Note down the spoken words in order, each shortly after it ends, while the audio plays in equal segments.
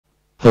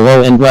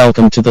Hello and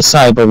welcome to the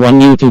Cyber1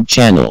 YouTube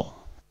channel.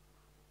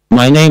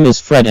 My name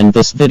is Fred and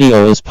this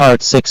video is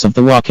part 6 of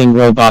the Walking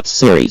Robots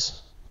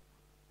series.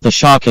 The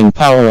shocking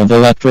power of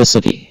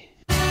electricity.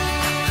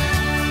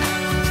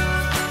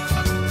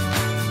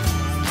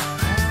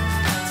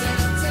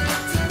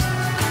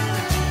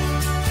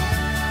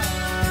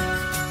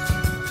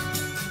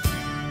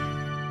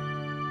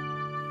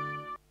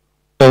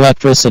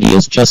 Electricity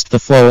is just the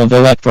flow of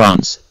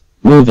electrons,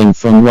 moving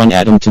from one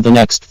atom to the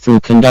next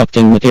through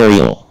conducting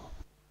material.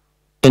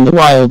 In the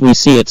wild we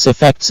see its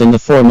effects in the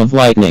form of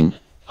lightning,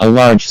 a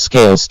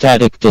large-scale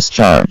static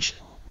discharge.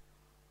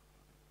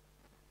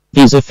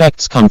 These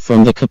effects come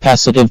from the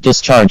capacitive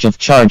discharge of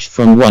charge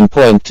from one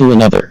point to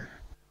another.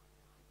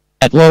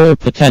 At lower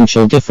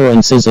potential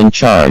differences in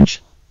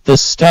charge,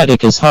 this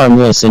static is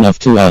harmless enough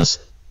to us,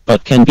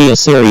 but can be a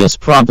serious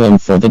problem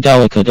for the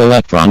delicate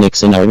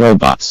electronics in our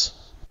robots.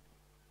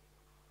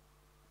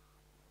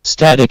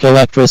 Static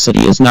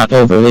electricity is not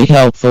overly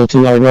helpful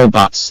to our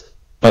robots,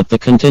 but the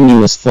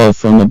continuous flow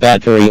from a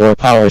battery or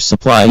power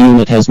supply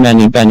unit has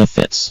many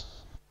benefits.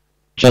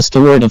 Just a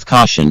word of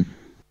caution.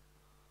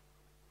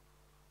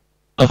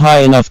 A high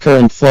enough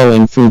current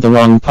flowing through the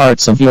wrong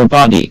parts of your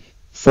body,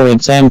 for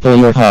example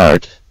your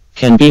heart,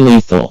 can be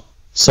lethal,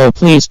 so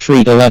please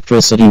treat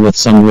electricity with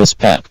some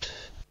respect.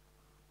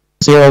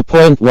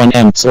 0.1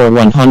 amps or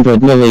 100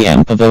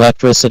 milliamp of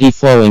electricity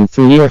flowing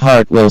through your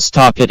heart will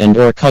stop it and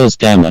or cause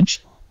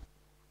damage.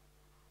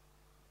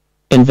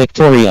 In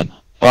Victoria,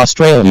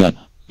 Australia,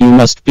 you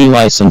must be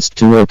licensed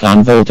to work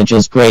on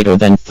voltages greater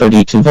than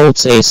 32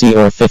 volts AC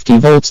or 50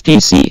 volts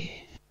DC.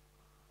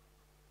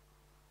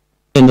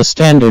 In the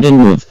standard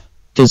Inmoov,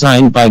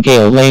 designed by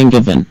Gail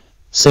Langevin,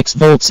 6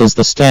 volts is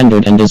the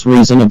standard and is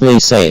reasonably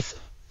safe.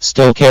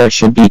 Still care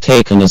should be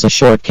taken as a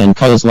short can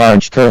cause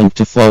large current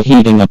to flow,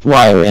 heating up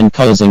wire and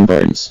causing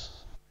burns.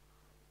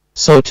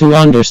 So to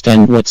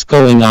understand what's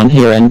going on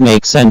here and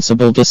make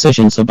sensible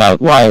decisions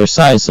about wire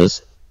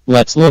sizes,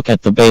 let's look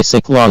at the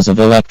basic laws of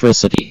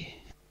electricity.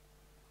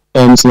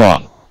 Ohm's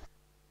law.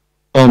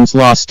 Ohm's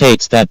law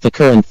states that the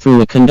current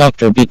through a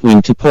conductor between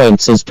 2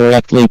 points is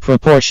directly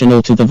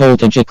proportional to the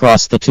voltage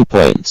across the 2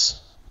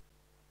 points.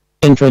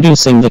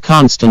 Introducing the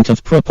constant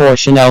of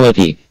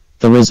proportionality,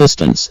 the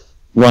resistance,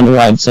 one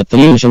arrives at the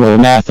usual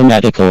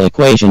mathematical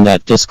equation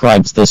that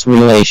describes this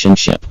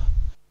relationship.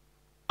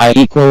 I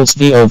equals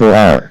V over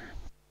R,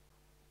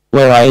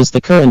 where I is the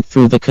current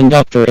through the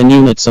conductor in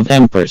units of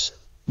amperes,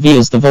 V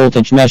is the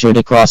voltage measured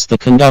across the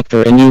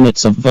conductor in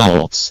units of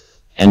volts,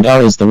 and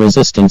R is the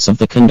resistance of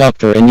the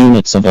conductor in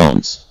units of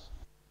ohms.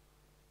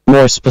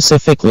 More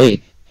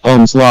specifically,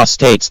 Ohm's law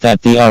states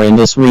that the R in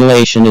this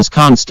relation is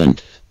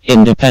constant,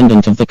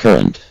 independent of the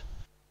current.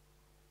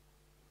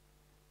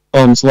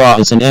 Ohm's law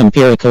is an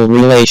empirical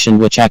relation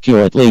which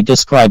accurately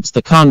describes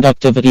the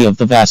conductivity of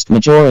the vast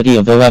majority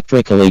of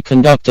electrically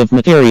conductive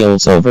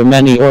materials over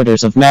many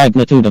orders of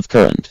magnitude of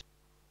current.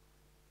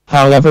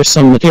 However,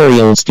 some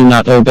materials do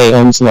not obey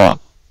Ohm's law.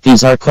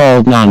 These are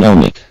called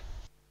non-ohmic.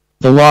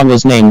 The law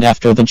was named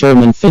after the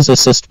German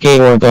physicist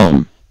Georg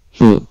Ohm,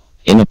 who,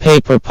 in a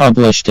paper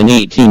published in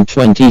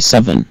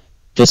 1827,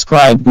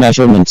 described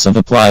measurements of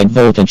applied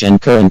voltage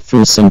and current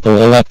through simple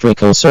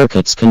electrical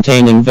circuits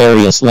containing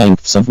various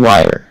lengths of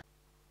wire.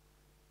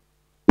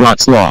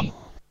 Watt's law.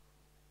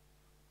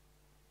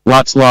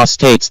 Watt's law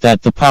states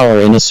that the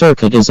power in a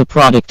circuit is a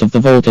product of the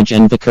voltage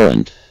and the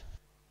current.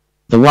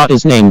 The watt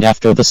is named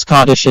after the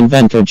Scottish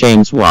inventor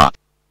James Watt.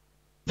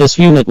 This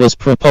unit was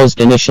proposed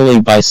initially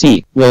by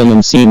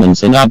William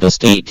Siemens in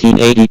August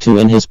 1882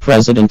 in his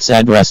President's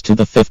Address to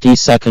the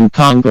 52nd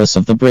Congress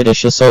of the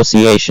British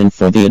Association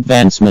for the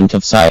Advancement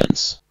of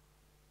Science.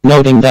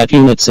 Noting that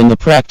units in the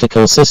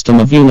practical system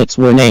of units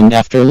were named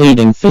after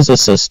leading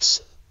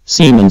physicists,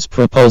 Siemens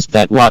proposed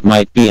that watt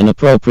might be an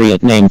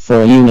appropriate name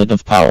for a unit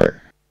of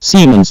power.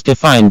 Siemens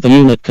defined the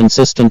unit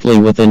consistently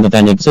within the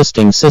then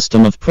existing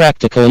system of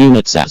practical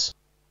units as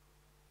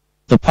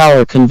the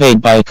power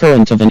conveyed by a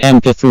current of an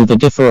ampere through the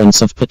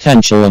difference of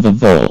potential of a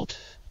volt.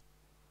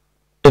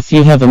 If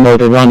you have a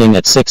motor running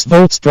at 6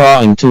 volts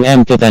drawing 2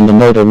 ampere, then the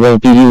motor will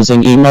be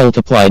using E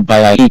multiplied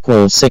by I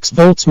equals 6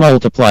 volts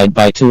multiplied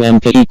by 2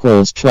 ampere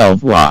equals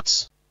 12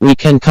 watts. We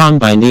can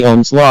combine the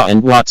Ohm's law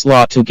and Watt's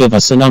law to give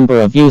us a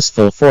number of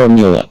useful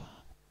formula.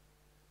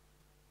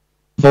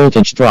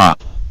 Voltage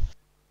drop.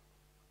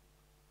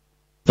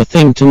 The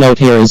thing to note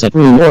here is at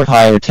room or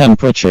higher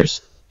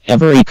temperatures,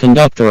 every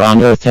conductor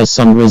on Earth has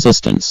some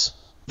resistance.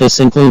 This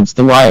includes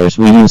the wires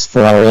we use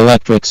for our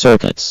electric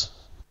circuits.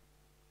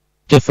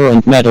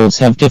 Different metals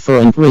have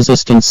different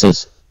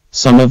resistances,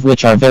 some of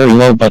which are very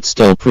low but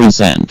still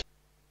present.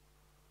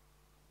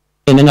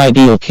 In an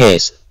ideal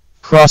case,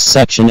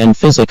 cross-section and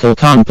physical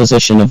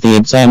composition of the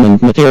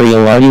examined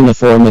material are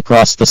uniform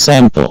across the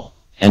sample,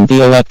 and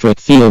the electric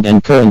field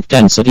and current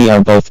density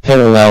are both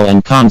parallel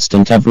and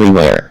constant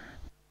everywhere.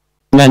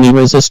 Many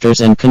resistors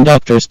and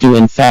conductors do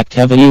in fact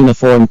have a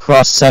uniform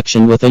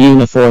cross-section with a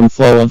uniform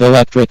flow of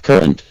electric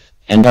current,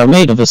 and are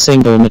made of a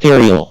single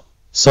material,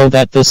 so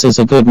that this is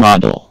a good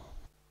model.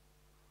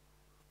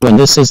 When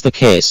this is the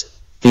case,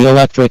 The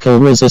electrical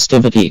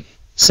resistivity,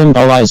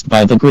 symbolized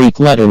by the Greek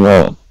letter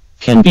ρ,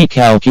 can be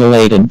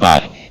calculated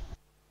by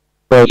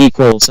ρ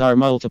equals R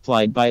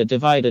multiplied by A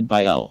divided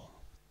by L.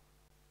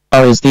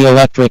 R is the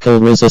electrical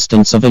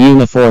resistance of a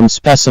uniform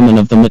specimen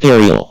of the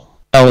material.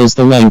 L is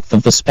the length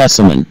of the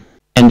specimen,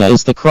 and A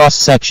is the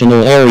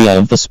cross-sectional area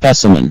of the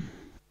specimen.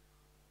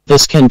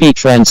 This can be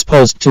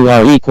transposed to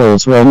R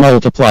equals ρ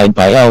multiplied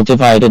by L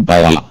divided by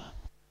A.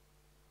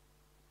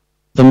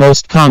 The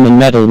most common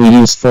metal we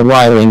use for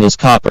wiring is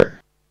copper.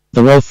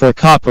 The ρ for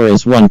copper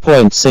is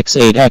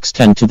 1.68 x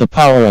 10 to the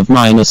power of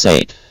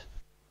 -8.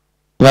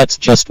 Let's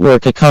just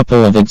work a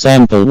couple of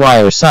example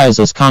wire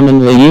sizes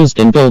commonly used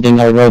in building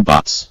our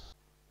robots.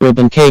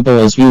 Ribbon cable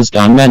is used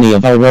on many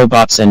of our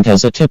robots and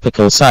has a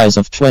typical size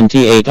of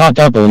 28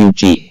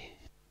 AWG.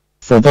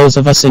 For those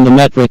of us in the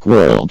metric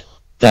world,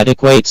 that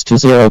equates to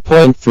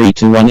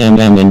 0.321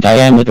 mm in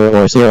diameter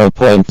or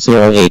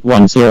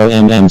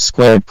 0.0810 mm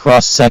squared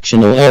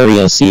cross-sectional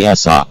area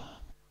CSA.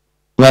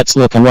 Let's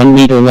look at 1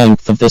 meter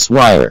length of this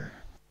wire.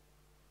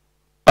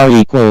 R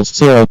equals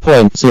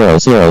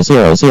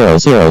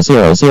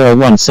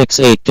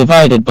 0.000000168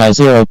 divided by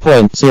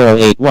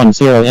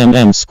 0.0810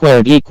 mm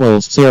squared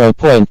equals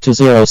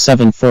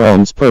 0.2074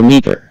 ohms per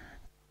meter.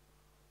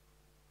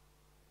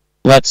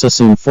 Let's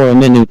assume for a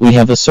minute we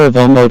have a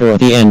servo motor at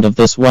the end of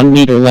this 1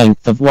 meter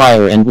length of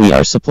wire and we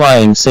are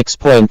supplying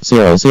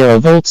 6.00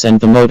 volts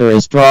and the motor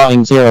is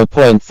drawing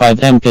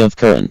 0.5 ampere of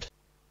current.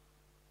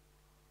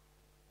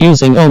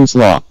 Using Ohm's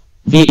law,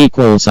 V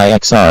equals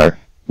IXR,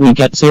 we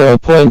get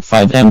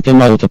 0.5 ampere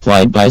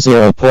multiplied by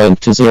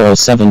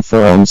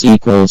 0.2074 ohms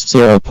equals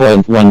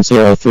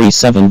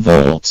 0.1037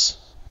 volts.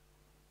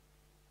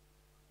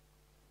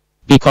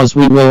 Because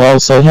we will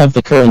also have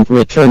the current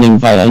returning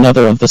via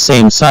another of the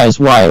same size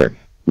wire,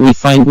 we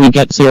find we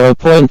get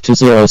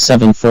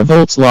 0.2074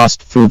 volts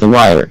lost through the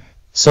wire,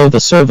 so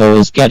the servo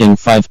is getting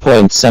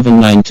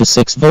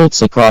 5.7926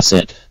 volts across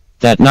it.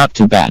 That not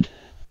too bad.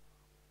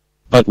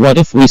 But what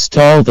if we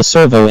stall the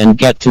servo and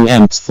get 2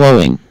 amps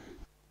flowing?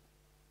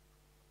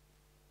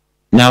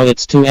 Now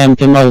it's 2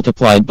 ampere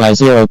multiplied by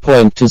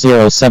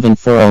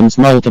 0.2074 ohms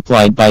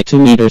multiplied by 2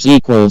 meters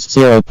equals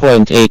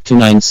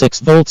 0.8296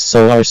 volts,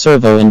 so our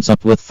servo ends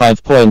up with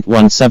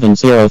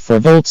 5.1704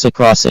 volts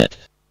across it.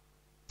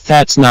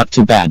 That's not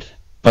too bad.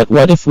 But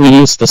what if we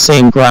use the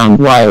same ground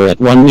wire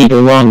at 1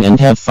 meter long and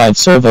have 5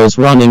 servos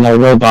running our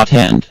robot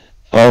hand,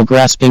 all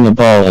grasping a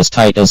ball as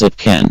tight as it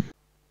can?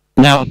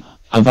 Now,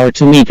 of our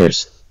 2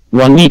 meters,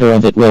 1 meter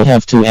of it will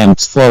have 2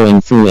 amps flowing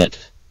through it,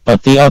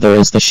 but the other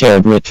is the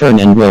shared return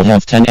and will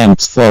have 10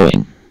 amps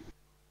flowing.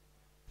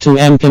 2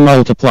 ampere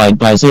multiplied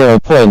by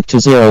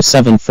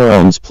 0.2074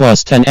 ohms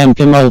plus 10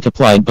 ampere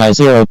multiplied by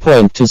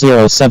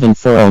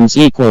 0.2074 ohms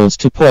equals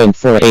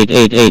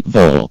 2.4888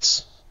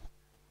 volts.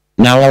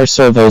 Now our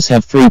servos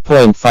have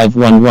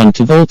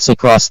 3.5112 volts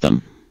across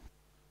them.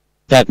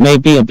 That may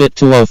be a bit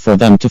too low for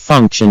them to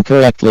function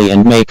correctly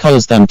and may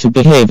cause them to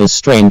behave as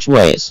strange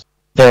ways.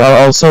 There are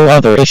also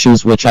other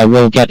issues which I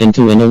will get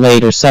into in a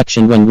later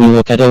section when we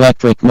look at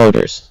electric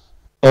motors.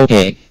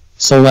 Okay,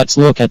 so let's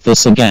look at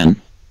this again,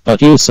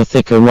 but use a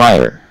thicker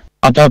wire.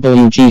 A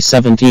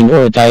WG17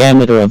 or a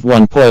diameter of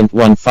 1.15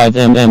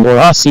 mm or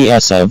a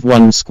CSA of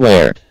 1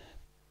 squared.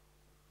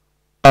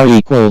 R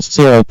equals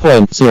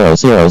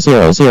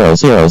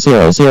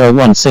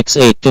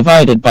 0.000000168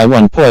 divided by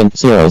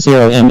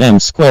 1.00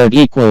 mm squared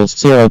equals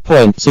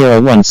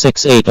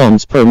 0.0168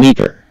 ohms per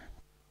meter.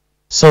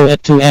 So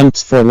at 2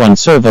 amps for 1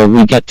 servo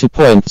we get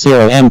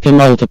 2.0 ampere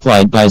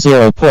multiplied by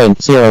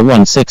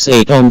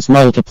 0.0168 ohms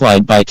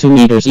multiplied by 2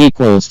 meters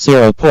equals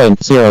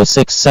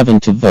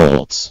 0.0672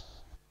 volts.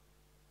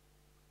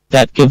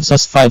 That gives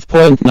us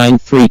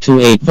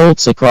 5.9328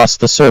 volts across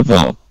the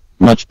servo,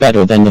 much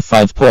better than the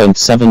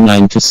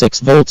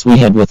 5.7926 volts we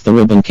had with the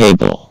ribbon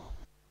cable.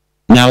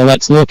 Now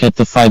let's look at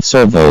the 5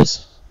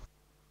 servos.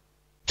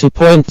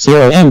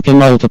 2.0 ampere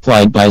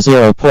multiplied by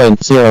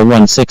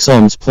 0.016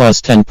 ohms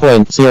plus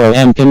 10.0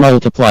 ampere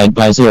multiplied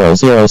by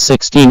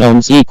 0.016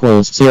 ohms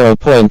equals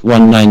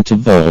 0.192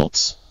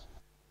 volts.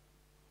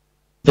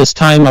 This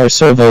time our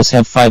servos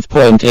have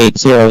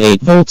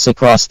 5.808 volts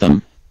across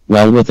them,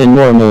 well within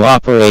normal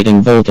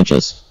operating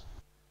voltages.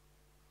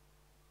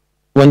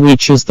 When we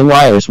choose the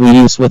wires we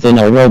use within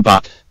our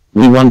robot,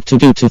 we want to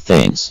do 2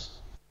 things.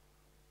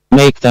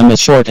 Make them as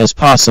short as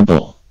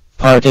possible,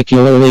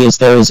 particularly as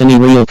there is any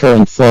real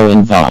current flow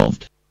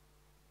involved.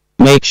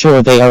 Make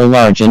sure they are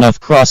large enough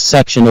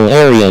cross-sectional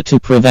area to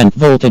prevent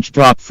voltage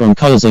drop from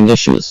causing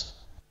issues.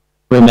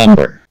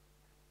 Remember,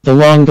 the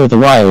longer the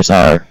wires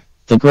are,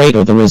 the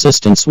greater the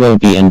resistance will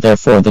be and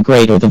therefore the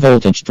greater the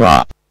voltage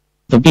drop.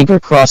 The bigger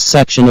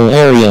cross-sectional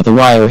area the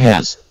wire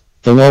has,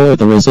 the lower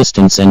the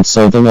resistance and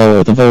so the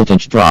lower the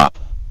voltage drop.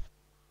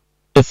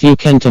 If you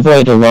can't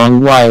avoid a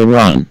long wire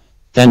run,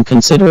 then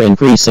consider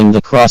increasing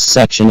the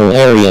cross-sectional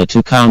area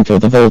to counter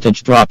the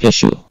voltage drop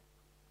issue.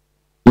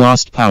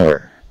 Lost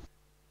power.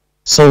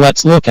 So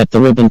let's look at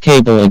the ribbon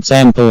cable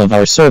example of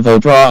our servo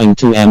drawing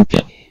 2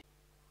 ampere.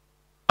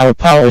 Our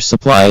power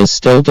supply is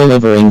still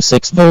delivering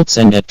 6 volts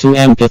and at 2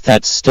 amp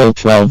that's still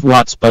 12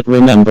 watts, but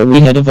remember we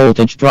had a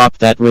voltage drop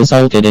that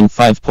resulted in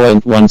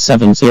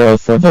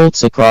 5.170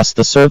 volts across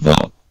the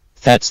servo.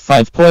 That's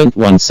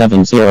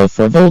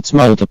 5.170 volts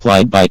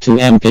multiplied by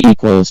 2 amp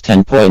equals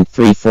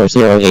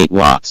 10.3408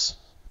 watts.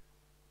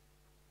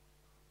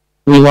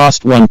 We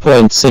lost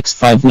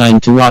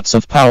 1.6592 watts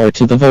of power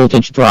to the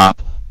voltage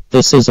drop.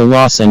 This is a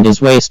loss and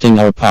is wasting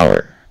our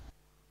power.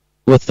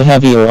 With the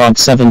heavier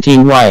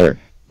AUG17 wire,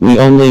 we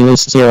only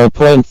lose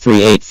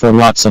 0.384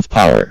 watts of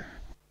power.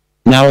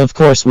 Now of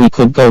course we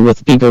could go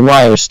with bigger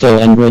wire still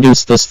and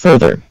reduce this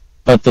further,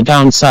 but the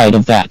downside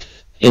of that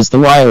is the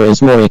wire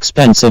is more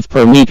expensive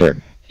per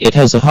meter. It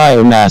has a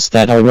higher mass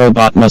that our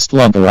robot must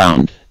lug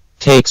around,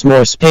 takes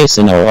more space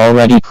in our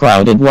already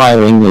crowded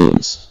wiring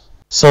looms.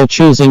 So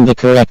choosing the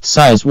correct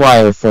size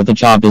wire for the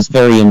job is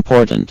very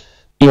important.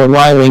 Your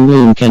wiring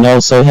loom can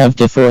also have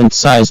different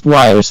sized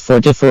wires for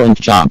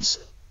different jobs.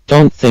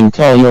 Don't think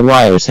all your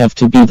wires have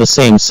to be the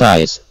same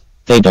size.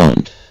 They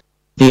don't.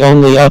 The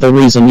only other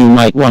reason you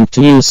might want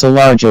to use a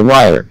larger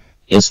wire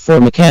is for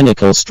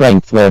mechanical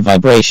strength where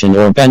vibration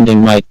or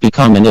bending might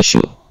become an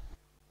issue.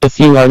 If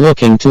you are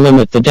looking to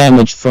limit the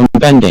damage from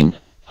bending,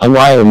 a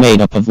wire made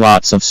up of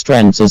lots of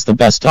strands is the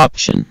best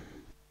option.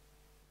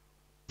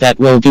 That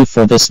will do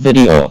for this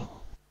video.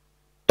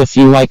 If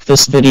you like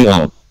this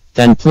video,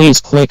 then please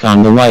click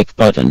on the like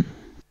button.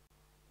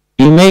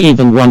 You may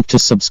even want to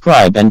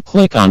subscribe and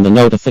click on the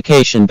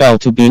notification bell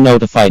to be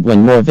notified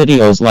when more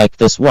videos like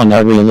this one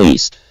are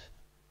released.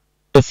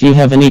 If you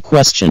have any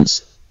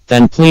questions,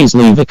 then please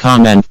leave a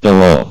comment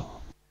below.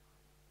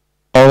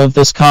 All of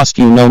this costs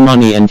you no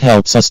money and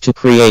helps us to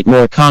create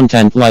more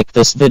content like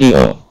this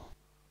video.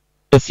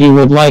 If you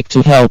would like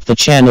to help the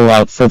channel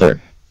out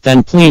further,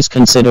 then please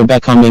consider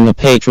becoming a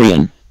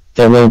Patreon.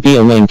 There will be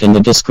a link in the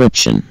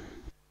description.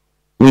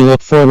 We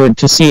look forward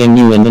to seeing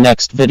you in the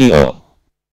next video.